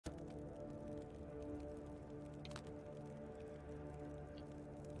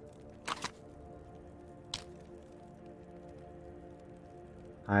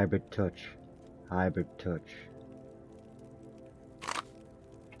Hybrid touch. Hybrid touch.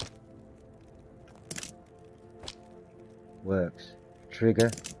 Works. Trigger.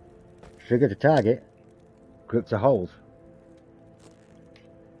 Trigger to target. Grip to hold.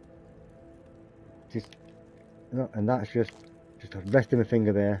 Just, no, and that's just resting my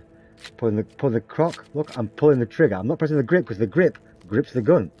finger there. Pull the crock. Look, I'm pulling the trigger. I'm not pressing the grip because the grip grips the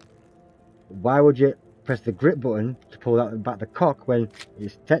gun. Why would you press the grip button to pull out back the cock when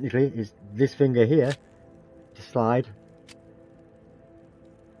it's technically is this finger here to slide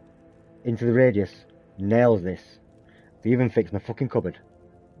into the radius? Nails this. They even fixed my fucking cupboard.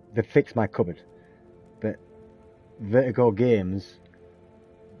 They fixed my cupboard. But Vertigo Games,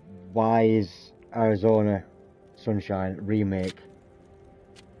 why is Arizona Sunshine remake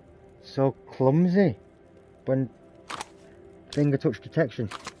so clumsy when finger touch detection?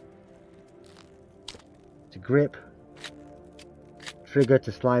 To grip, trigger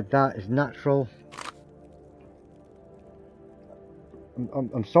to slide, that is natural.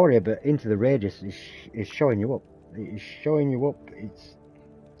 I'm sorry, but into the radius is showing you up. It's showing you up.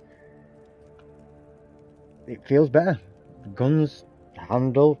 It feels better. The guns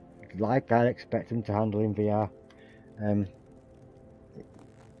handle like I expect them to handle in VR.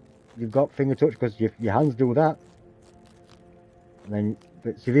 You've got finger touch because your hands do that. And then,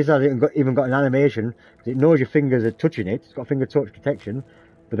 but see, this hasn't even got an animation. It knows your fingers are touching it. It's got finger touch detection,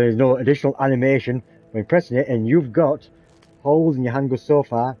 but there's no additional animation when pressing it. And you've got holes and your hand goes so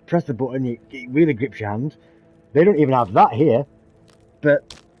far. Press the button, it really grips your hand. They don't even have that here,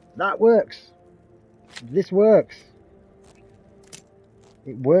 but that works. This works.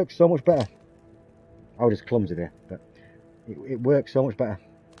 It works so much better. I was just clumsy there, but it works so much better.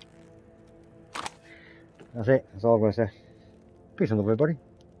 That's it. That's all I'm going to say. Peace and love, everybody.